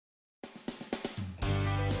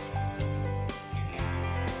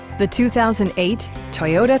the 2008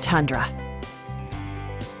 Toyota Tundra.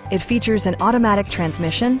 It features an automatic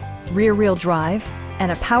transmission, rear-wheel drive,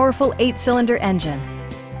 and a powerful 8-cylinder engine.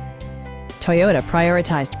 Toyota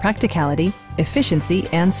prioritized practicality, efficiency,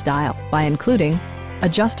 and style by including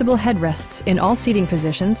adjustable headrests in all seating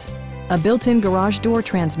positions, a built-in garage door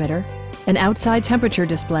transmitter, an outside temperature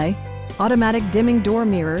display, automatic dimming door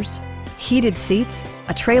mirrors, heated seats,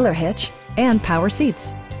 a trailer hitch, and power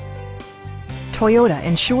seats. Toyota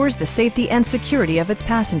ensures the safety and security of its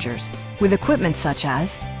passengers with equipment such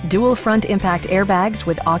as dual front impact airbags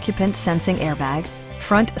with occupant sensing airbag,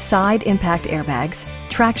 front side impact airbags,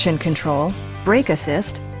 traction control, brake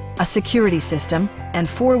assist, a security system, and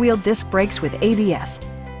 4-wheel disc brakes with ABS.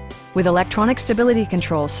 With electronic stability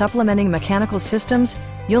control supplementing mechanical systems,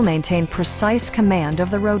 you'll maintain precise command of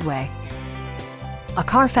the roadway. A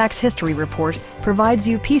Carfax history report provides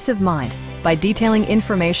you peace of mind by detailing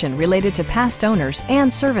information related to past owners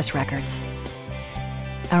and service records.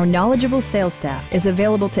 Our knowledgeable sales staff is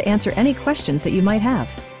available to answer any questions that you might have.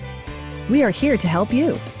 We are here to help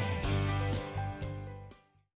you.